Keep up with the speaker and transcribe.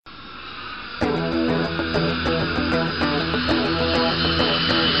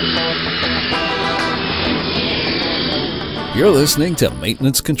You're listening to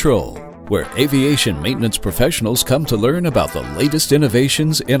Maintenance Control, where aviation maintenance professionals come to learn about the latest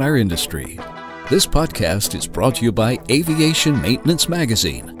innovations in our industry. This podcast is brought to you by Aviation Maintenance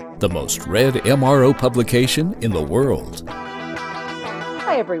Magazine, the most read MRO publication in the world.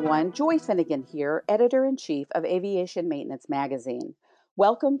 Hi everyone, Joy Finnegan here, Editor-in-Chief of Aviation Maintenance Magazine.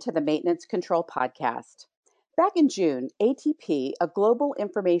 Welcome to the Maintenance Control Podcast. Back in June, ATP, a global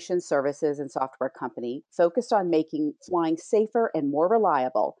information services and software company focused on making flying safer and more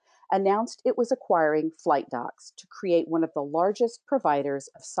reliable, announced it was acquiring FlightDocs to create one of the largest providers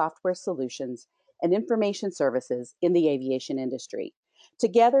of software solutions and information services in the aviation industry.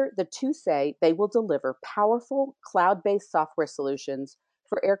 Together, the two say they will deliver powerful cloud-based software solutions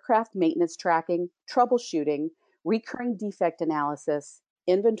for aircraft maintenance tracking, troubleshooting, recurring defect analysis,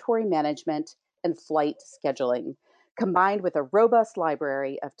 inventory management, and flight scheduling, combined with a robust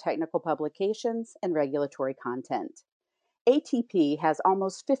library of technical publications and regulatory content. ATP has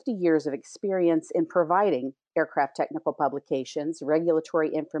almost 50 years of experience in providing aircraft technical publications,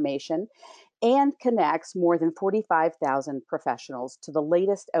 regulatory information, and connects more than 45,000 professionals to the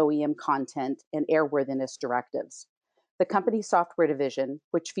latest OEM content and airworthiness directives. The company's software division,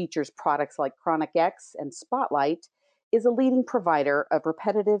 which features products like ChronicX and Spotlight, is a leading provider of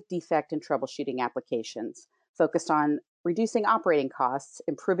repetitive defect and troubleshooting applications, focused on reducing operating costs,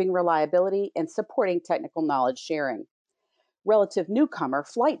 improving reliability, and supporting technical knowledge sharing. Relative newcomer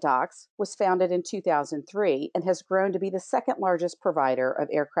FlightDocs was founded in 2003 and has grown to be the second largest provider of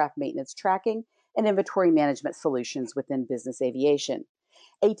aircraft maintenance tracking and inventory management solutions within business aviation.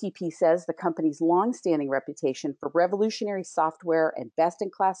 ATP says the company's long-standing reputation for revolutionary software and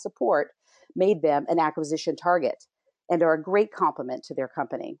best-in-class support made them an acquisition target and are a great complement to their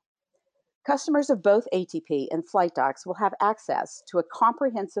company. Customers of both ATP and FlightDocs will have access to a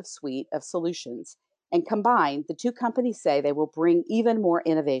comprehensive suite of solutions, and combined, the two companies say they will bring even more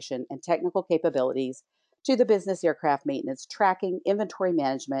innovation and technical capabilities to the business aircraft maintenance tracking, inventory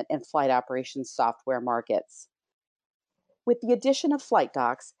management, and flight operations software markets. With the addition of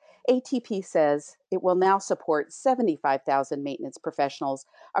FlightDocs, ATP says it will now support 75,000 maintenance professionals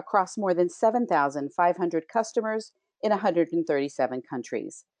across more than 7,500 customers in 137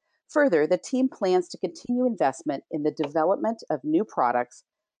 countries. Further, the team plans to continue investment in the development of new products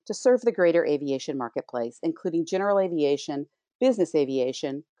to serve the greater aviation marketplace, including general aviation, business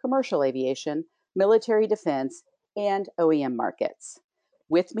aviation, commercial aviation, military defense, and OEM markets.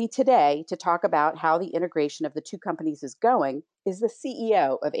 With me today to talk about how the integration of the two companies is going is the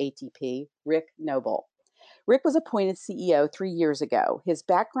CEO of ATP, Rick Noble. Rick was appointed CEO 3 years ago. His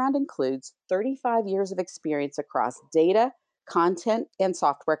background includes 35 years of experience across data, content, and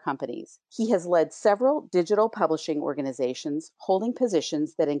software companies. He has led several digital publishing organizations, holding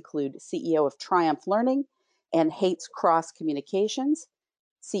positions that include CEO of Triumph Learning and Hates Cross Communications,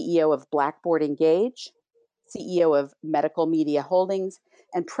 CEO of Blackboard Engage, CEO of Medical Media Holdings,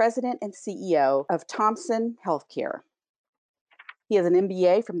 and President and CEO of Thomson Healthcare. He has an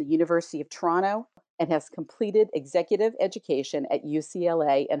MBA from the University of Toronto and has completed executive education at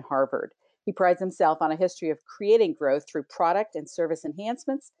UCLA and Harvard. He prides himself on a history of creating growth through product and service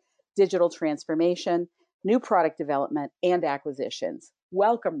enhancements, digital transformation, new product development, and acquisitions.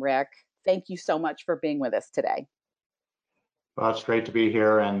 Welcome, Rick. Thank you so much for being with us today. Well, it's great to be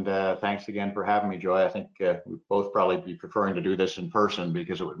here, and thanks again for having me, Joy. I think we'd both probably be preferring to do this in person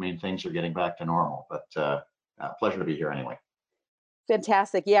because it would mean things are getting back to normal, but pleasure to be here anyway.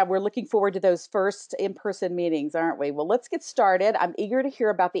 Fantastic. Yeah, we're looking forward to those first in-person meetings, aren't we? Well, let's get started. I'm eager to hear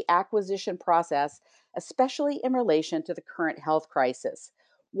about the acquisition process, especially in relation to the current health crisis.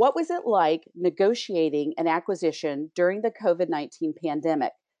 What was it like negotiating an acquisition during the COVID-19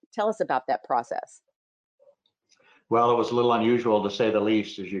 pandemic? Tell us about that process. Well, it was a little unusual to say the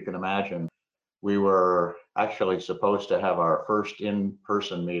least, as you can imagine. We were actually supposed to have our first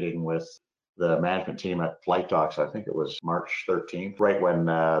in-person meeting with the management team at FlightDocs. I think it was March 13th, right when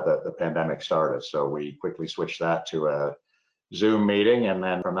the pandemic started. So we quickly switched that to a Zoom meeting. And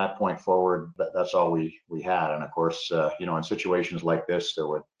then from that point forward, that's all we had. And of course, in situations like this, there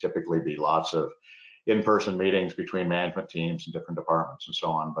would typically be lots of in-person meetings between management teams and different departments and so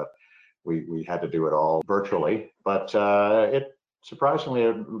on. But we had to do it all virtually. But it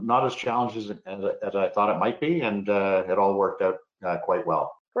surprisingly not as challenging as I thought it might be. And it all worked out quite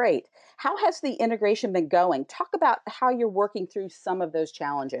well. Great. How has the integration been going? Talk about how you're working through some of those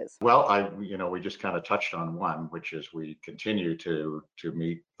challenges. Well, we just kind of touched on one, which is we continue to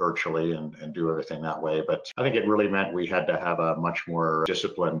meet virtually and do everything that way. But I think it really meant we had to have a much more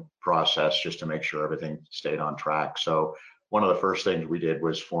disciplined process just to make sure everything stayed on track. So one of the first things we did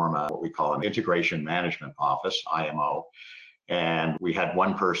was form what we call an integration management office, IMO. And we had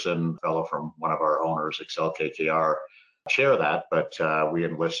one person, a fellow from one of our owners, Excel KKR, chair that, but we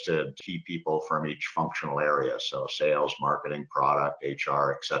enlisted key people from each functional area, so sales, marketing, product,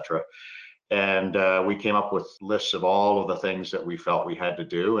 HR, etc. And we came up with lists of all of the things that we felt we had to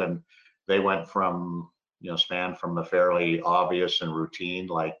do, and they went from span from the fairly obvious and routine,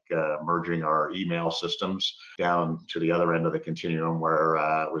 like merging our email systems, down to the other end of the continuum where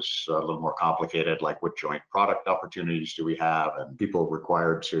it was a little more complicated, like what joint product opportunities do we have, and people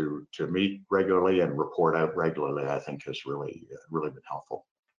required to meet regularly and report out regularly. I think has really been helpful.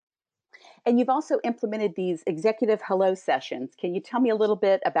 And you've also implemented these executive hello sessions. Can you tell me a little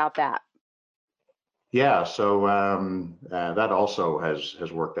bit about that? Yeah, so that also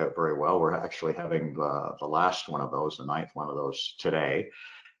has worked out very well. We're actually having the last one of those, the ninth one of those today.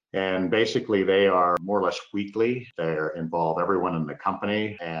 And basically, they are more or less weekly. They involve everyone in the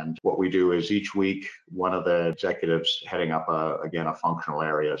company. And what we do is each week, one of the executives heading up, again, a functional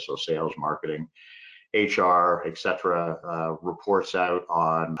area, so sales, marketing, HR, et cetera, reports out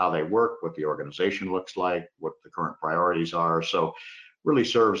on how they work, what the organization looks like, what the current priorities are. So really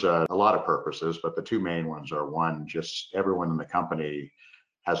serves a lot of purposes, but the two main ones are, one, just everyone in the company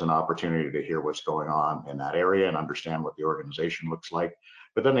has an opportunity to hear what's going on in that area and understand what the organization looks like.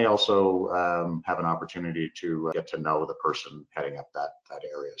 But then they also have an opportunity to get to know the person heading up that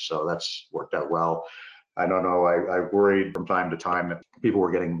area. So that's worked out well. I don't know. I worried from time to time that people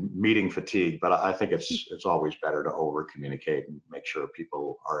were getting meeting fatigue, but I think it's always better to over communicate and make sure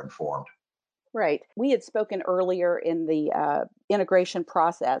people are informed. Right. We had spoken earlier in the integration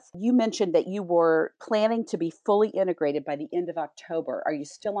process. You mentioned that you were planning to be fully integrated by the end of October. Are you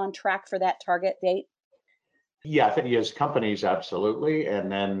still on track for that target date? Yeah, I think as companies, absolutely.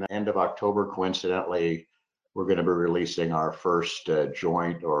 And then end of October, coincidentally, we're going to be releasing our first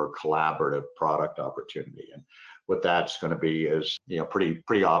joint or collaborative product opportunity. And what that's going to be is,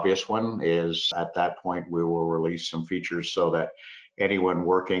 pretty obvious one is at that point, we will release some features so that anyone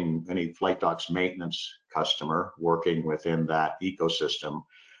working, any FlightDocs maintenance customer working within that ecosystem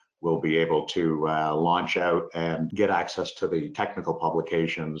will be able to launch out and get access to the technical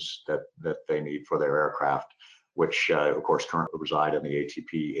publications that they need for their aircraft, which of course currently reside in the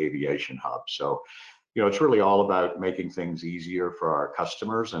ATP Aviation Hub. So, it's really all about making things easier for our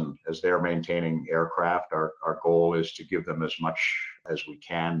customers. And as they're maintaining aircraft, our goal is to give them as much as we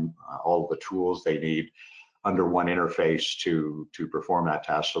can, all the tools they need under one interface to perform that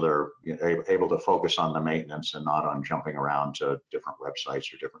task, so they're able to focus on the maintenance and not on jumping around to different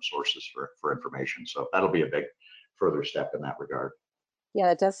websites or different sources for information. So that'll be a big further step in that regard. Yeah,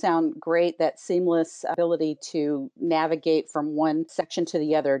 it does sound great. That seamless ability to navigate from one section to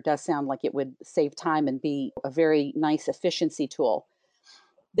the other does sound like it would save time and be a very nice efficiency tool.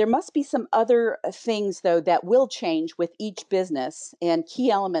 There must be some other things, though, that will change with each business and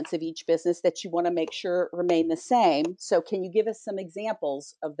key elements of each business that you want to make sure remain the same. So can you give us some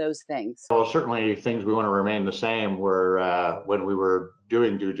examples of those things? Well, certainly things we want to remain the same were when we were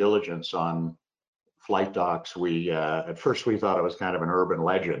doing due diligence on FlightDocs, we at first we thought it was kind of an urban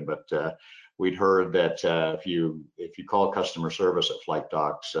legend, but we'd heard that if you call customer service at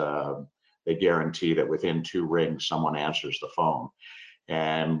FlightDocs, they guarantee that within 2 rings someone answers the phone.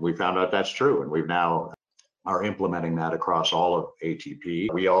 And we found out that's true, and we've now are implementing that across all of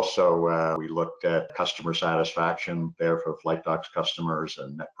ATP. We also we looked at customer satisfaction there for FlightDocs customers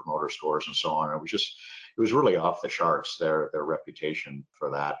and net promoter scores and so on. It was really off the charts. Their reputation for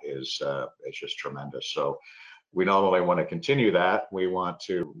that is it's just tremendous. So we not only want to continue that, we want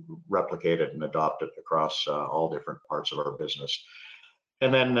to replicate it and adopt it across all different parts of our business.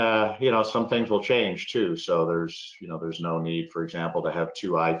 And then, some things will change too. So there's no need, for example, to have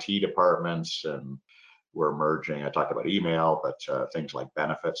 2 IT departments, and we're merging. I talked about email, but things like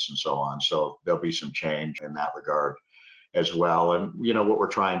benefits and so on. So there'll be some change in that regard as well. And, what we're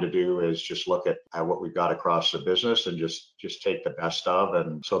trying to do is just look at what we've got across the business and just take the best of,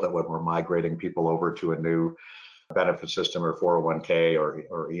 and so that when we're migrating people over to a new benefit system or 401k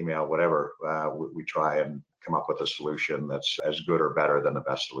or email, whatever, we try and come up with a solution that's as good or better than the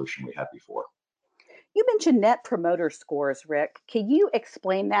best solution we had before. You mentioned net promoter scores, Rick. Can you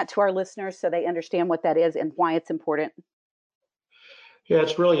explain that to our listeners so they understand what that is and why it's important? Yeah,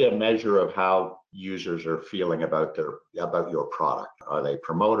 it's really a measure of how users are feeling about your product. Are they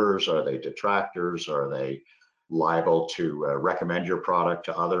promoters? Are they detractors? Are they liable to recommend your product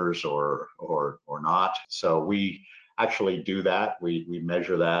to others or not? So we actually do that. We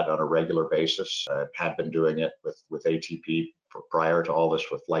measure that on a regular basis. Had been doing it with ATP prior to all this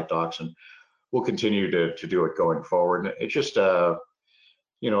with FlightDocs, and we'll continue to do it going forward. It's just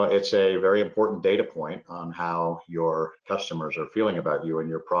it's a very important data point on how your customers are feeling about you and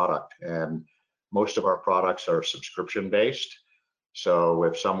your product. And most of our products are subscription based. So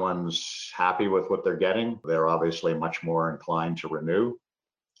if someone's happy with what they're getting, they're obviously much more inclined to renew.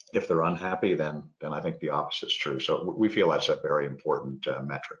 If they're unhappy, then I think the opposite is true. So we feel that's a very important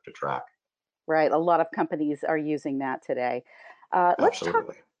metric to track. Right. A lot of companies are using that today.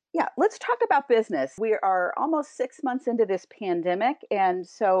 Absolutely. Let's talk about business. We are almost 6 months into this pandemic. And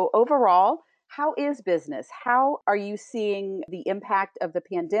so overall, how is business? How are you seeing the impact of the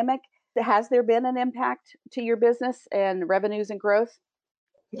pandemic? Has there been an impact to your business and revenues and growth?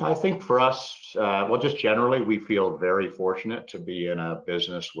 I think for us, just generally, we feel very fortunate to be in a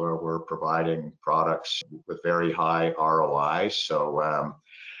business where we're providing products with very high ROIs. So,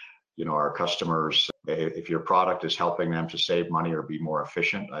 our customers, if your product is helping them to save money or be more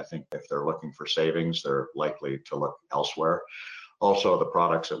efficient, I think if they're looking for savings, they're likely to look elsewhere. Also, the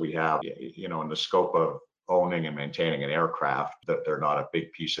products that we have, in the scope of owning and maintaining an aircraft, that they're not a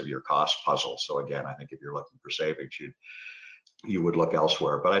big piece of your cost puzzle. So again, I think if you're looking for savings, you would look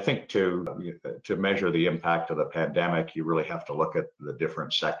elsewhere. But I think to measure the impact of the pandemic, you really have to look at the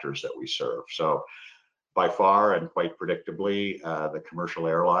different sectors that we serve. So by far and quite predictably, the commercial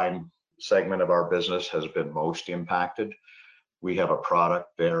airline segment of our business has been most impacted. We have a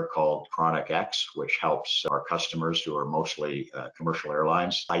product there called ChronicX, which helps our customers, who are mostly commercial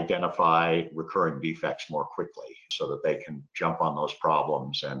airlines, identify recurring defects more quickly so that they can jump on those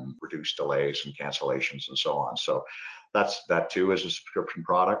problems and reduce delays and cancellations and so on. So that too is a subscription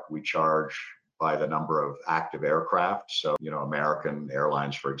product. We charge by the number of active aircraft. So, American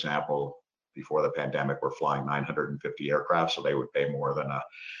Airlines, for example, before the pandemic, were flying 950 aircraft, so they would pay more than a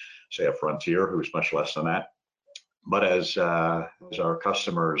Frontier, who's much less than that. But as our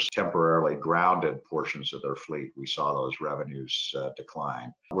customers temporarily grounded portions of their fleet, we saw those revenues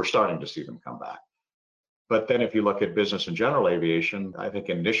decline. We're starting to see them come back. But then if you look at business and general aviation, I think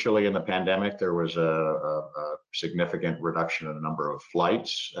initially in the pandemic, there was a significant reduction in the number of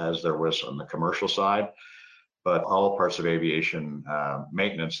flights, as there was on the commercial side. But all parts of aviation,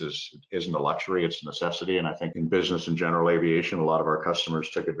 maintenance isn't a luxury, it's a necessity. And I think in business and general aviation, a lot of our customers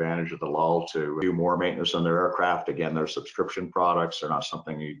took advantage of the lull to do more maintenance on their aircraft. Again, they're subscription products. They're not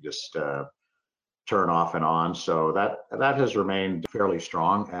something you just turn off and on. So that has remained fairly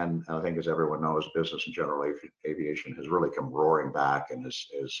strong. And I think, as everyone knows, business and general aviation has really come roaring back, and is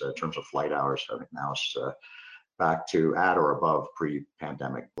in terms of flight hours, I think now it's back to at or above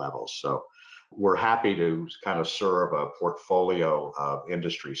pre-pandemic levels. So we're happy to kind of serve a portfolio of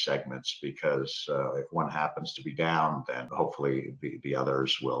industry segments, because if one happens to be down, then hopefully the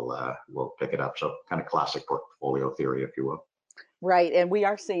others will pick it up. So kind of classic portfolio theory, if you will. Right. And we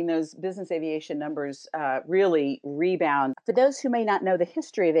are seeing those business aviation numbers really rebound. For those who may not know the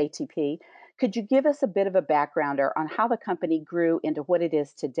history of ATP, could you give us a bit of a backgrounder on how the company grew into what it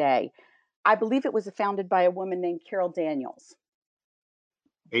is today? I believe it was founded by a woman named Carol Daniels.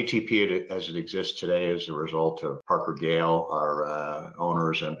 ATP, as it exists today, is a result of Parker Gale, our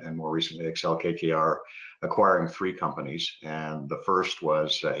owners, and more recently Excel KKR, acquiring 3 companies. And the first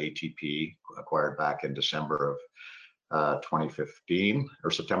was ATP, acquired back in December of 2015,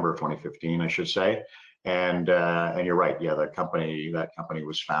 or September of 2015, I should say. And you're right, that company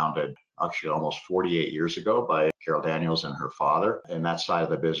was founded actually almost 48 years ago by Carol Daniels and her father. And that side of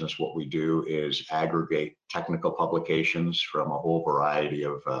the business, what we do is aggregate technical publications from a whole variety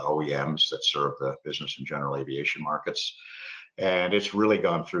of OEMs that serve the business and general aviation markets. And it's really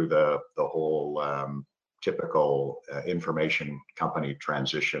gone through the whole typical information company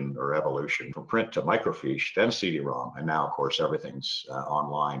transition or evolution, from print to microfiche, then CD-ROM, and now, of course, everything's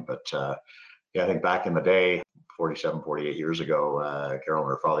online. But I think back in the day, 48 years ago, Carol and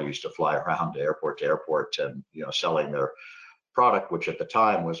her father used to fly around to airport and, selling their product, which at the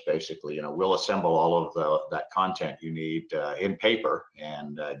time was basically, we'll assemble all of that content you need in paper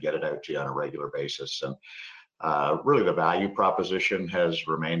and get it out to you on a regular basis. And really the value proposition has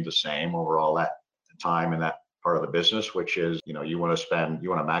remained the same over all that time in that part of the business, which is, you want to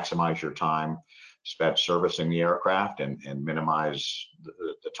maximize your time spent servicing the aircraft and minimize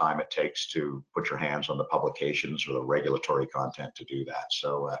the time it takes to put your hands on the publications or the regulatory content to do that.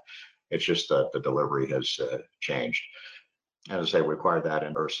 So it's just that the delivery has changed. And as I say, we acquired that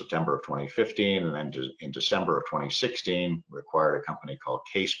in September of 2015, and then in December of 2016, we acquired a company called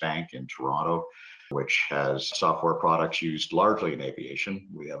CaseBank in Toronto, which has software products used largely in aviation.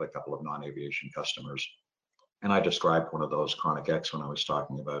 We have a couple of non-aviation customers. And I described one of those, Chronic X, when I was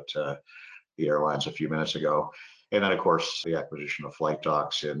talking about the airlines a few minutes ago. And then, of course, the acquisition of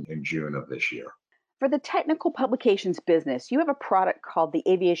FlightDocs in June of this year. For the technical publications business, you have a product called the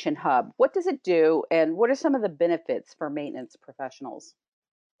Aviation Hub. What does it do, and what are some of the benefits for maintenance professionals?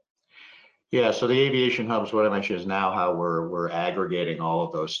 Yeah, so the Aviation Hubs, what I mentioned, is now how we're aggregating all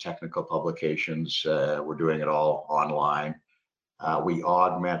of those technical publications. We're doing it all online. We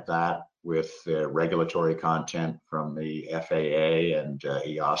augment that with regulatory content from the FAA and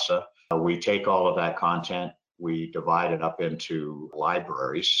EASA. We take all of that content, we divide it up into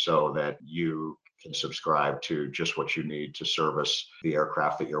libraries so that you can subscribe to just what you need to service the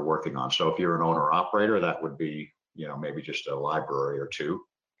aircraft that you're working on. So if you're an owner operator, that would be, maybe just a library or two.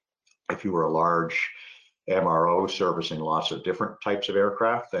 If you were a large MRO servicing lots of different types of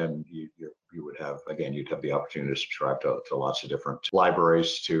aircraft, then you would have, again, you'd have the opportunity to subscribe to lots of different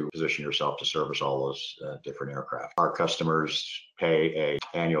libraries to position yourself to service all those different aircraft. Our customers pay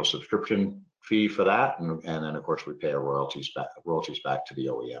a annual subscription fee for that, and then of course we pay our royalties back to the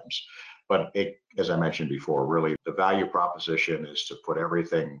OEMs. But as I mentioned before, really the value proposition is to put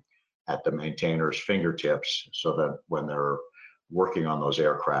everything at the maintainer's fingertips so that when they're working on those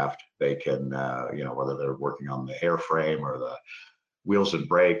aircraft, they can, whether they're working on the airframe or the wheels and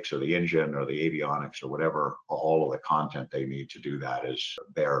brakes or the engine or the avionics or whatever, all of the content they need to do that is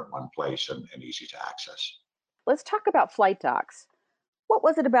there in one place and easy to access. Let's talk about FlightDocs. What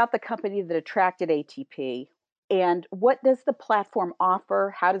was it about the company that attracted ATP? And what does the platform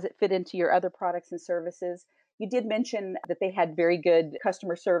offer? How does it fit into your other products and services? You did mention that they had very good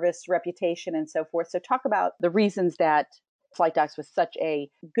customer service reputation and so forth. So talk about the reasons that FlightDocs was such a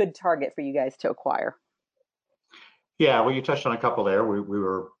good target for you guys to acquire. Yeah, well, you touched on a couple there. We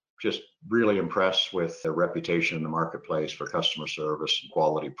were just really impressed with their reputation in the marketplace for customer service and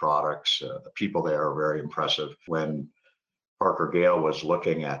quality products. The people there are very impressive. When Parker Gale was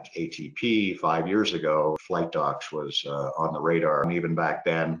looking at ATP 5 years ago, FlightDocs was on the radar, and even back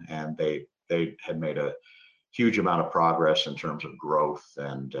then, and they had made a huge amount of progress in terms of growth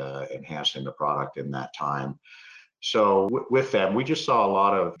and enhancing the product in that time. So with them, we just saw a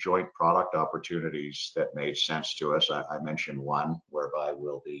lot of joint product opportunities that made sense to us. I mentioned one whereby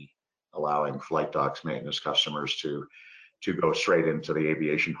we'll be allowing FlightDocs maintenance customers to go straight into the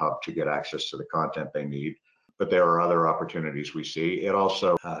Aviation Hub to get access to the content they need. But there are other opportunities we see. It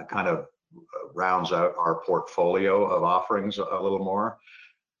also kind of rounds out our portfolio of offerings a little more.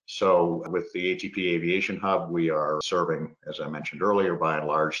 So with the ATP Aviation Hub, we are serving, as I mentioned earlier, by and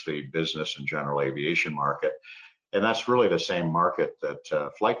large the business and general aviation market. And that's really the same market that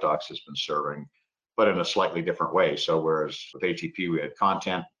FlightDocs has been serving, but in a slightly different way. So whereas with ATP we had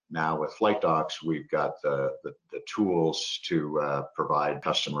content, now with FlightDocs we've got the tools to provide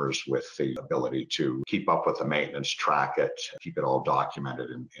customers with the ability to keep up with the maintenance, track it, keep it all documented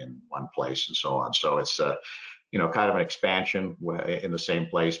in one place and so on. So it's kind of an expansion in the same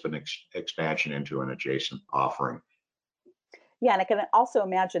place, but an expansion into an adjacent offering. Yeah, and I can also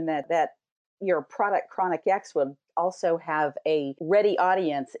imagine that your product Chronic X would also have a ready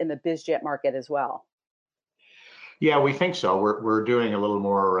audience in the bizjet market as well. Yeah, we think so. We're doing a little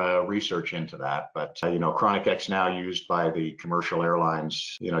more research into that, but Chronic X now used by the commercial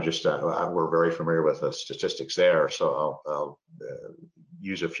airlines. We're very familiar with the statistics there, so I'll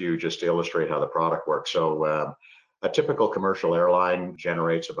use a few just to illustrate how the product works. So a typical commercial airline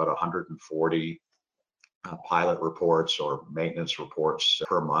generates about 140 pilot reports or maintenance reports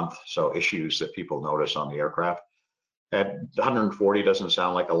per month, so issues that people notice on the aircraft. And 140 doesn't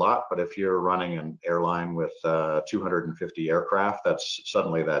sound like a lot, but if you're running an airline with 250 aircraft, that's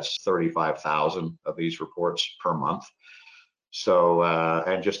 35,000 of these reports per month. So,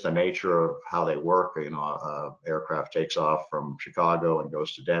 and just the nature of how they work, aircraft takes off from Chicago and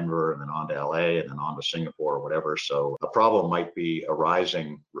goes to Denver and then on to LA and then on to Singapore or whatever. So a problem might be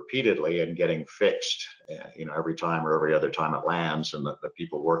arising repeatedly and getting fixed, every time or every other time it lands, and the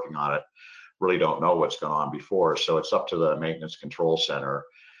people working on it really don't know what's gone on before. So it's up to the maintenance control center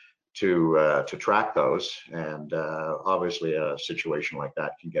to track those. And obviously a situation like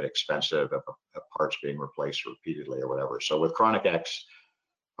that can get expensive if parts being replaced repeatedly or whatever. So with Chronic X,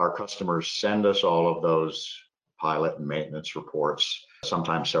 our customers send us all of those pilot and maintenance reports,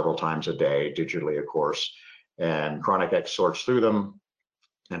 sometimes several times a day, digitally, of course. And Chronic X sorts through them,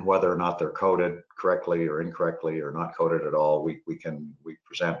 and whether or not they're coded correctly or incorrectly or not coded at all, we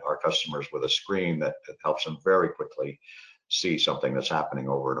present our customers with a screen that helps them very quickly see something that's happening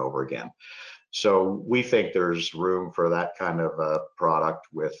over and over again. So we think there's room for that kind of product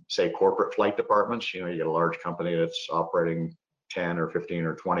with, say, corporate flight departments. You get a large company that's operating 10 or 15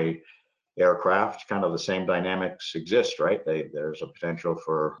 or 20 aircraft. Kind of the same dynamics exist, right? There's a potential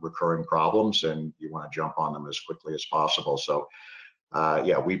for recurring problems, and you want to jump on them as quickly as possible. So,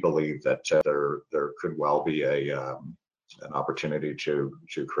 we believe that there could well be an opportunity to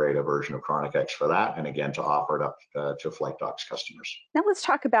create a version of Chronic X for that, and again to offer it up to FlightDocs customers. Now let's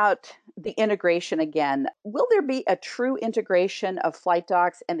talk about the integration again. Will there be a true integration of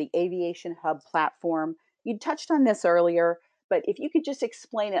FlightDocs and the Aviation Hub platform? You touched on this earlier, but if you could just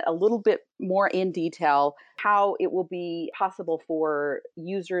explain it a little bit more in detail, how it will be possible for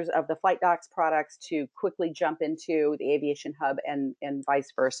users of the FlightDocs products to quickly jump into the Aviation Hub and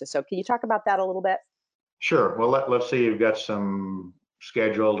vice versa. So can you talk about that a little bit? Sure. Well, let's say you've got some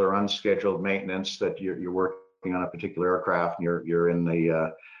scheduled or unscheduled maintenance that you're working on a particular aircraft, and you're in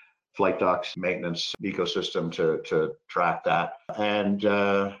the FlightDocs maintenance ecosystem to track that, and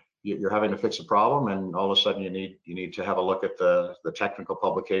you're having to fix a problem, and all of a sudden you need to have a look at the technical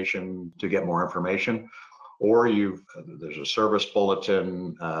publication to get more information, or there's a service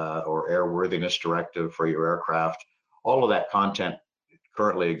bulletin or airworthiness directive for your aircraft. All of that content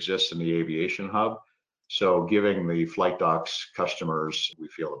currently exists in the Aviation Hub. So giving the FlightDocs customers, we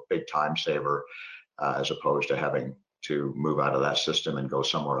feel, a big time saver as opposed to having to move out of that system and go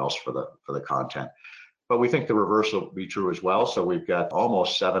somewhere else for the content. But we think the reverse will be true as well. So we've got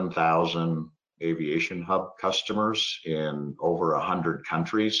almost 7,000 Aviation Hub customers in over 100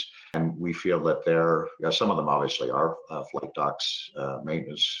 countries, and we feel that some of them obviously are FlightDocs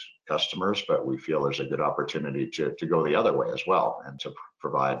maintenance customers, but we feel there's a good opportunity to go the other way as well, and to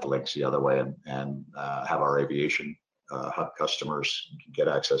provide links the other way, and have our Aviation Hub customers get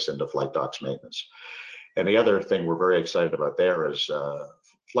access into FlightDocs maintenance. And the other thing we're very excited about there is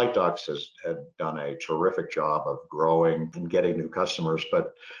FlightDocs had done a terrific job of growing and getting new customers,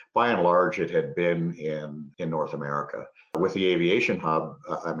 but by and large, it had been in North America. With the Aviation Hub,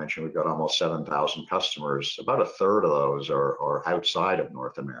 I mentioned we've got almost 7,000 customers. About a third of those are outside of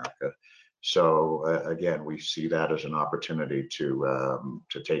North America. So again, we see that as an opportunity to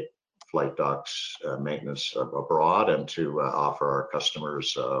take FlightDocs maintenance abroad, and to offer our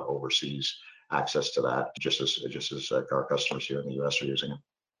customers overseas access to that, just as our customers here in the US are using it.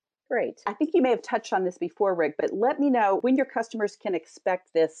 Great. I think you may have touched on this before, Rick, but let me know when your customers can expect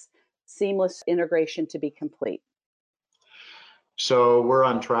this seamless integration to be complete. So we're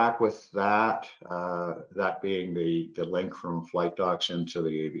on track with that, that being the link from FlightDocs into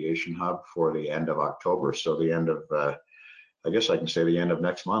the Aviation Hub for the end of October. So the end of, I guess I can say the end of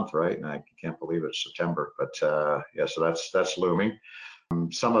next month, right? And I can't believe it's September, but so that's looming.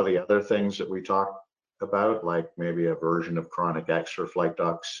 Some of the other things that we talked about, like maybe a version of Chronic X for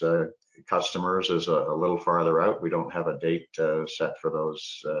FlightDocs customers, is a little farther out. We don't have a date set for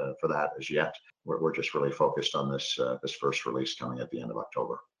that as yet. We're just really focused on this first release coming at the end of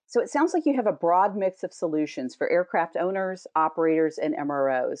October. So it sounds like you have a broad mix of solutions for aircraft owners, operators, and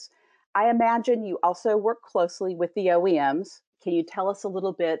MROs. I imagine you also work closely with the OEMs. Can you tell us a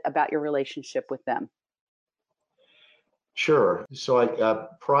little bit about your relationship with them? Sure. So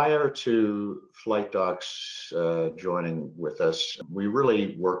prior to FlightDocs joining with us, we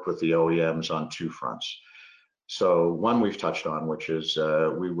really worked with the OEMs on two fronts. So one we've touched on, which is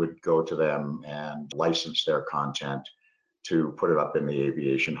we would go to them and license their content to put it up in the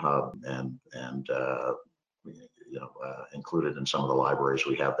Aviation Hub, and include it in some of the libraries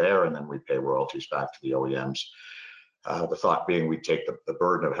we have there, and then we pay royalties back to the OEMs. The thought being we'd take the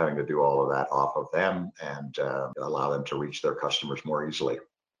burden of having to do all of that off of them, and allow them to reach their customers more easily.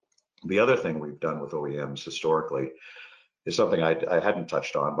 The other thing we've done with OEMs historically is something I hadn't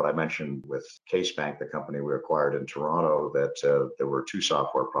touched on, but I mentioned with CaseBank, the company we acquired in Toronto, that there were two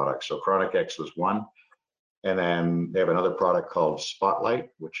software products. So Chronic X was one, and then they have another product called Spotlight,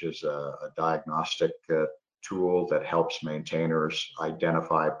 which is a diagnostic tool that helps maintainers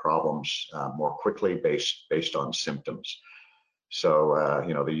identify problems more quickly based on symptoms. So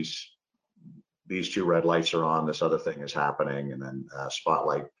these two red lights are on, this other thing is happening, and then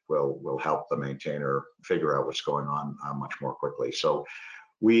Spotlight will help the maintainer figure out what's going on much more quickly. So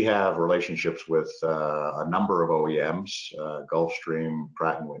we have relationships with a number of OEMs, Gulfstream,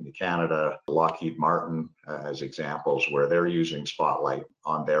 Pratt & Whitney Canada, Lockheed Martin as examples, where they're using Spotlight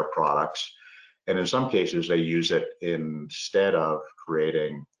on their products. And in some cases, they use it instead of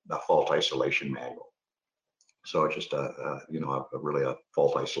creating a fault isolation manual. So it's just really a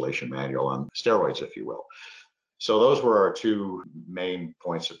fault isolation manual on steroids, if you will. So those were our two main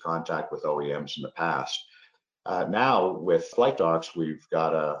points of contact with OEMs in the past. Now with FlightDocs, we've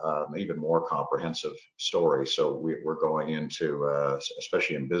got an even more comprehensive story. So we're going into,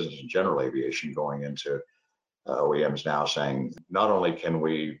 especially in business and general aviation, going into OEMs now saying, not only can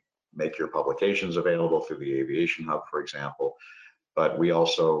we make your publications available through the Aviation Hub, for example, but we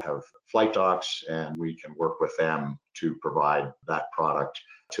also have FlightDocs, and we can work with them to provide that product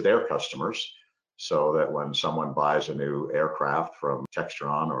to their customers, so that when someone buys a new aircraft from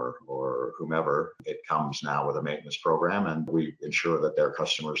Textron or whomever, it comes now with a maintenance program, and we ensure that their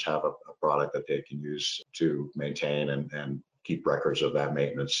customers have a product that they can use to maintain and keep records of that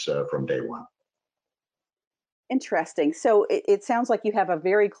maintenance from day one. Interesting. So it sounds like you have a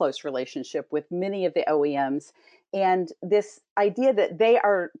very close relationship with many of the OEMs, and this idea that they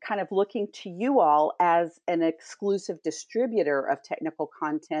are kind of looking to you all as an exclusive distributor of technical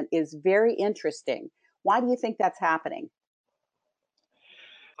content is very interesting. Why do you think that's happening?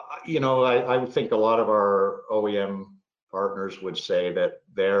 I would think a lot of our OEM partners would say that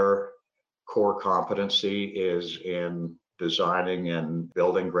their core competency is in designing and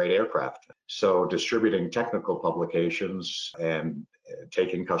building great aircraft. So distributing technical publications and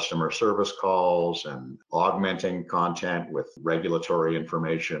taking customer service calls and augmenting content with regulatory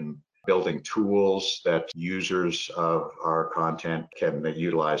information, building tools that users of our content can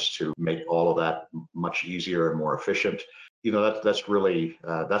utilize to make all of that much easier and more efficient. That's really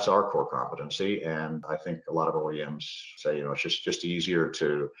that's our core competency, and I think a lot of OEMs say it's just easier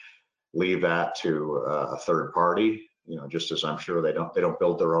to leave that to a third party. Just as I'm sure they don't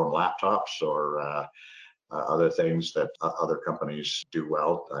build their own laptops or other things that other companies do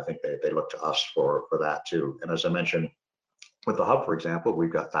well. I think they look to us for that too. And as I mentioned, with the hub, for example,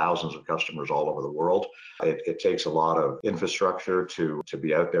 we've got thousands of customers all over the world. It takes a lot of infrastructure to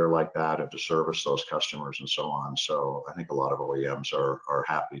be out there like that and to service those customers and so on. So I think a lot of OEMs are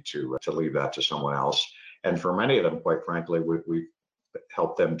happy to leave that to someone else. And for many of them, quite frankly, we've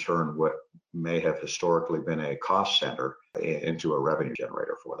helped them turn what may have historically been a cost center into a revenue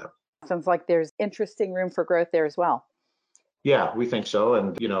generator for them. Sounds like there's interesting room for growth there as well. Yeah, we think so.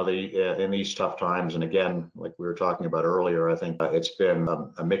 And, in these tough times, and again, like we were talking about earlier, I think it's been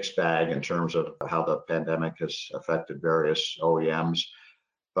a mixed bag in terms of how the pandemic has affected various OEMs.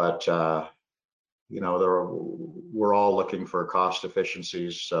 But, we're all looking for cost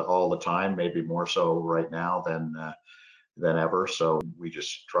efficiencies all the time, maybe more so right now than ever. So we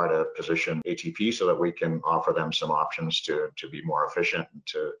just try to position ATP so that we can offer them some options to be more efficient and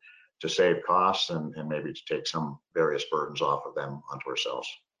to save costs and maybe to take some various burdens off of them onto ourselves.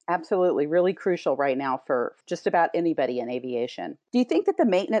 Absolutely. Really crucial right now for just about anybody in aviation. Do you think that the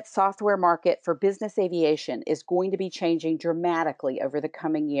maintenance software market for business aviation is going to be changing dramatically over the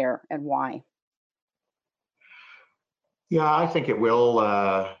coming year, and why? Yeah, I think it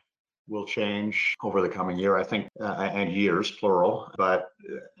will change over the coming year, I think, and years, plural. But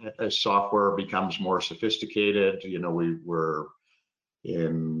as software becomes more sophisticated, we were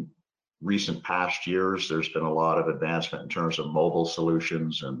in recent past years, there's been a lot of advancement in terms of mobile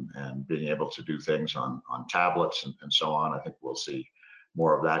solutions and being able to do things on tablets and so on. I think we'll see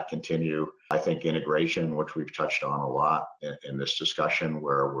more of that continue. I think integration, which we've touched on a lot in this discussion,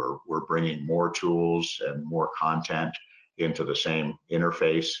 where we're bringing more tools and more content into the same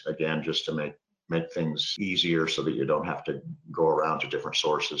interface, again, just to make things easier so that you don't have to go around to different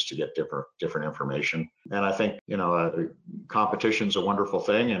sources to get different information. And I think, competition's a wonderful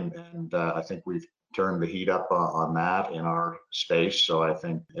thing. And I think we've turned the heat up on that in our space. So I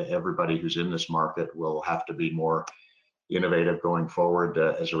think everybody who's in this market will have to be more innovative going forward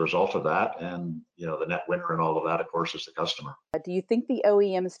as a result of that. And, the net winner in all of that, of course, is the customer. Do you think the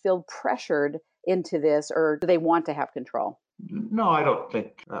OEMs feel pressured into this, or do they want to have control? No, I don't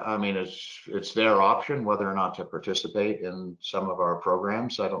think. I mean, it's their option whether or not to participate in some of our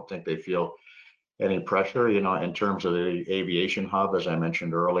programs. I don't think they feel any pressure. In terms of the Aviation Hub, as I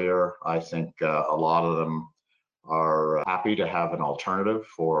mentioned earlier, I think a lot of them are happy to have an alternative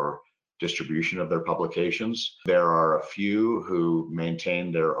for distribution of their publications. There are a few who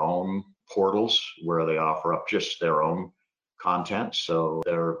maintain their own portals where they offer up just their own content, so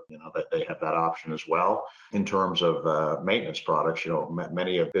that they have that option as well. In terms of maintenance products,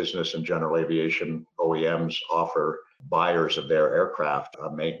 many of business and general aviation OEMs offer buyers of their aircraft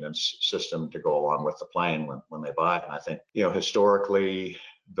a maintenance system to go along with the plane when they buy it. And I think historically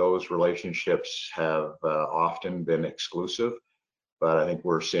those relationships have often been exclusive. But I think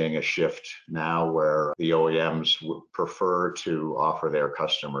we're seeing a shift now where the OEMs would prefer to offer their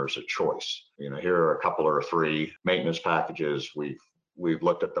customers a choice. Here are a couple or three maintenance packages. We've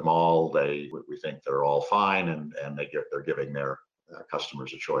looked at them all. We think they're all fine, and they're giving their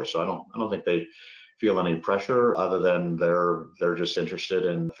customers a choice. So I don't think they feel any pressure other than they're just interested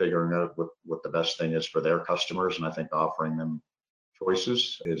in figuring out what the best thing is for their customers. And I think offering them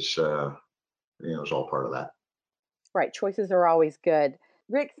choices is all part of that. Right. Choices are always good.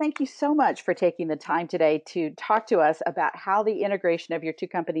 Rick, thank you so much for taking the time today to talk to us about how the integration of your two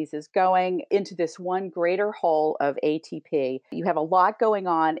companies is going into this one greater whole of ATP. You have a lot going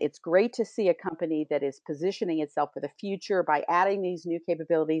on. It's great to see a company that is positioning itself for the future by adding these new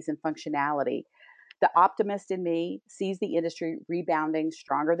capabilities and functionality. The optimist in me sees the industry rebounding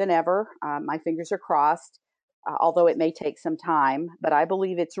stronger than ever. My fingers are crossed, although it may take some time, but I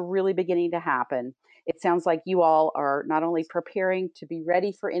believe it's really beginning to happen. It sounds like you all are not only preparing to be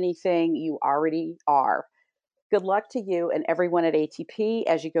ready for anything, you already are. Good luck to you and everyone at ATP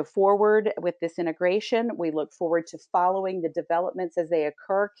as you go forward with this integration. We look forward to following the developments as they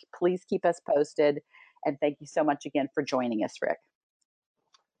occur. Please keep us posted. And thank you so much again for joining us, Rick.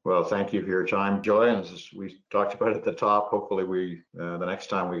 Well, thank you for your time, Joy. And as we talked about at the top, hopefully the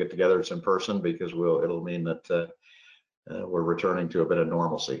next time we get together, it's in person, because it'll mean that we're returning to a bit of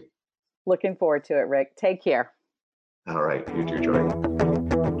normalcy. Looking forward to it, Rick. Take care. All right. You too, Joy.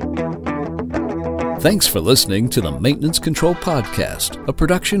 Thanks for listening to the Maintenance Control Podcast, a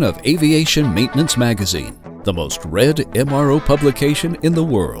production of Aviation Maintenance Magazine, the most read MRO publication in the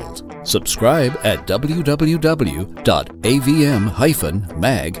world. Subscribe at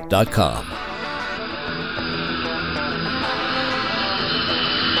www.avm-mag.com.